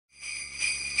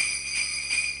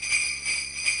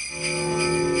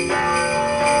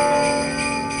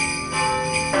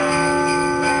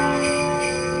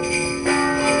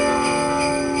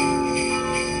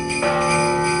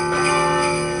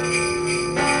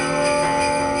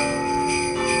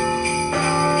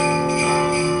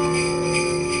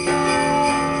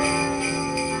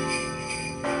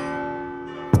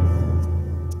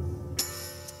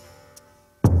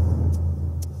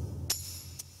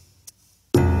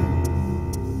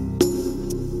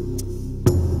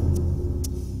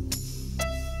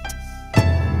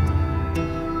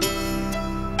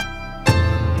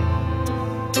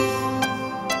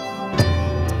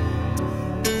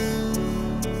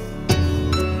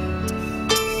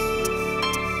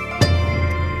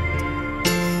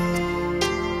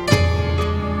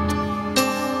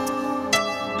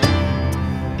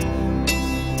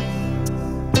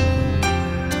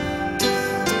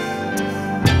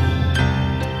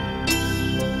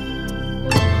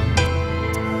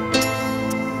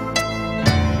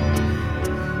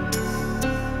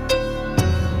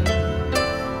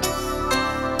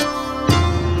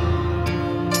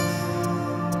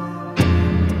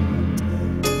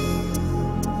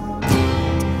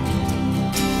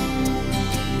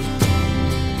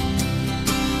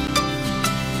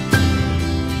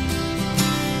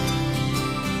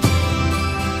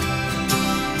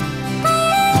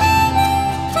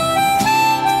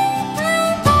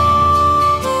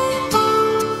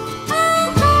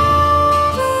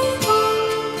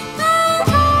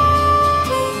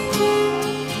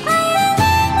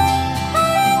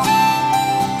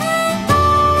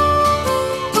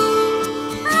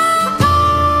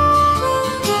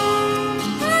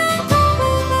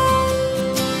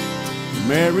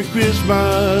Merry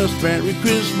Christmas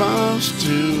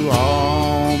to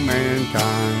all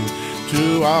mankind,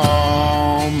 to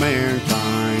all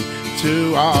mankind,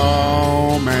 to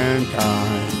all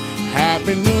mankind.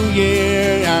 Happy New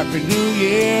Year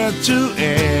to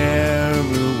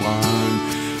everyone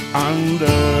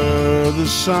under the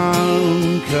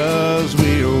sun, 'cause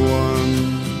we are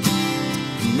one.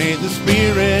 May the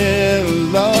spirit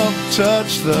of love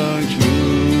touch the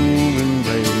human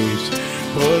race,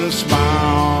 put a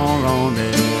smile on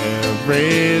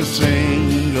every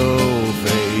single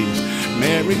face.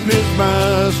 Merry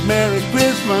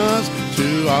Christmas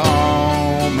to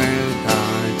all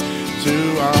mankind, to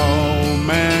all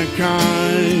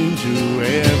mankind, to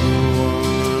everyone.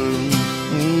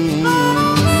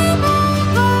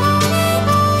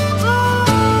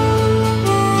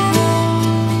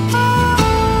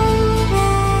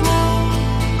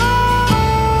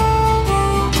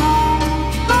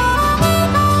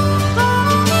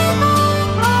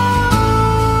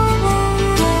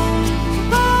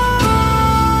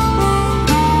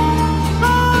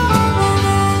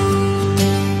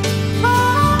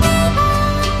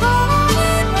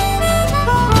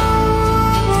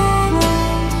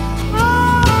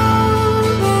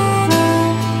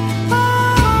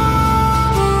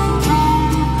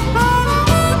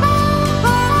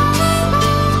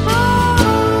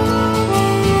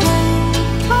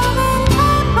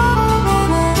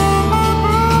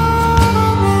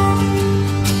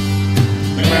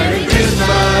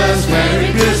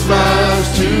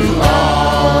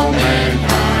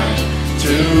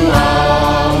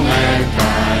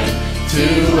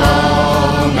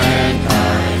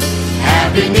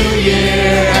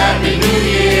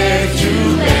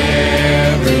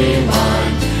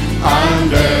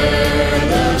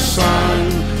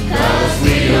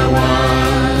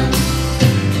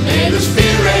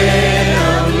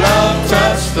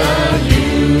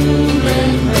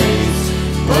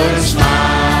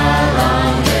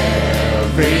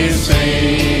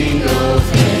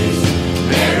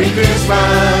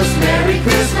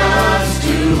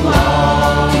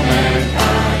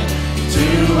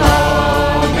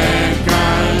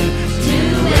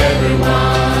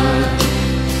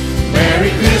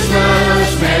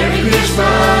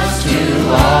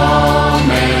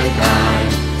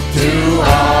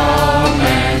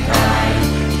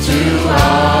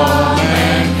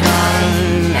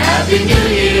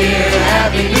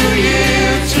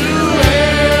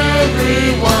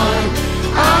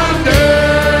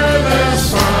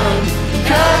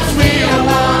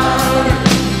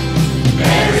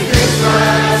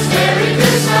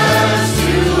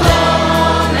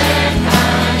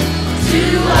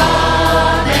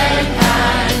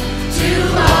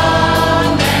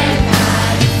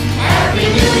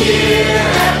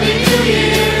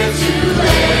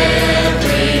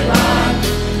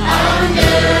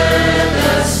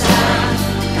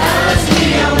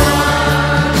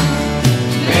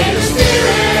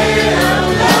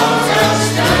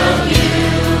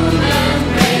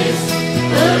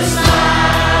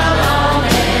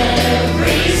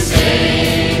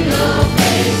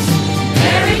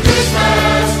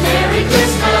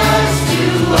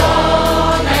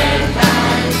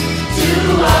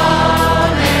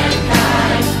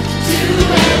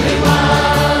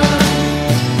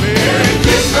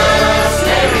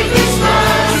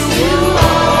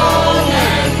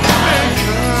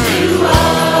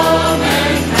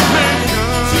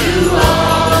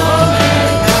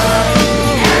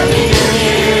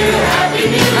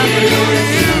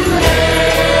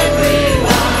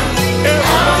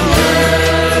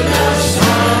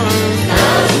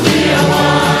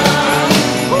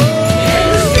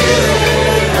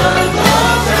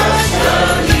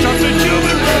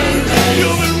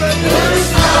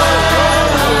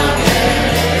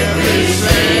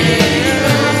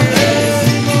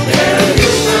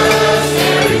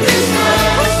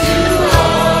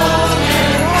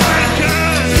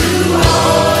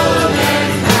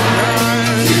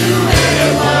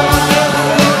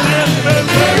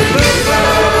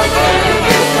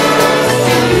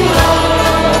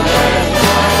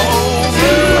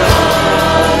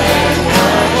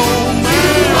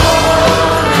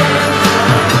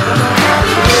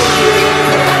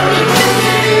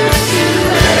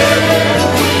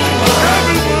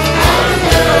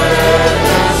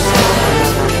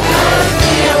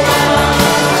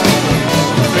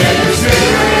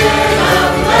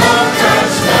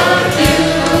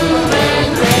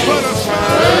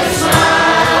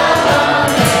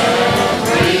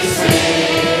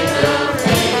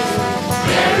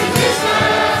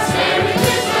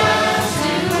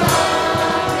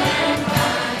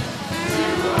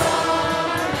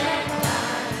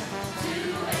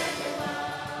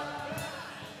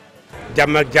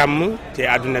 jàmm ak jàmm ci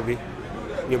àdduna bi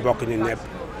ñu bokk ñu ñëpp.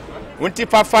 Unti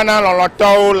fafana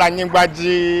lolotow la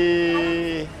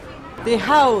nyingbaji.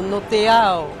 Tihaw no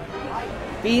tiaw.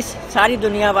 Peace सारी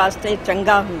दुनिया वास्ते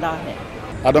चंगा हुंदा है.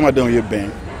 Adamaden ye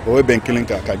bem, o bem killing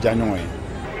ka janyo yi.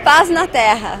 Paz na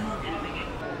terra.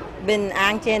 Bình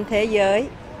an trên thế giới.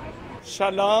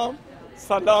 Shalom,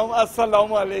 salam,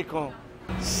 assalamu alaikum.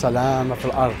 Salam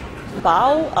fil ard.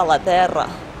 Pau a la terra.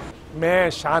 मैं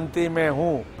शांति में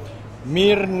हूँ.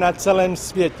 Mir na celém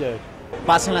světě.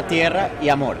 Paz en la tierra y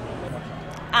amor.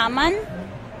 Aman.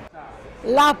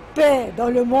 La paix dans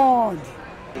le monde.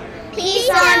 Peace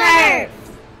on earth.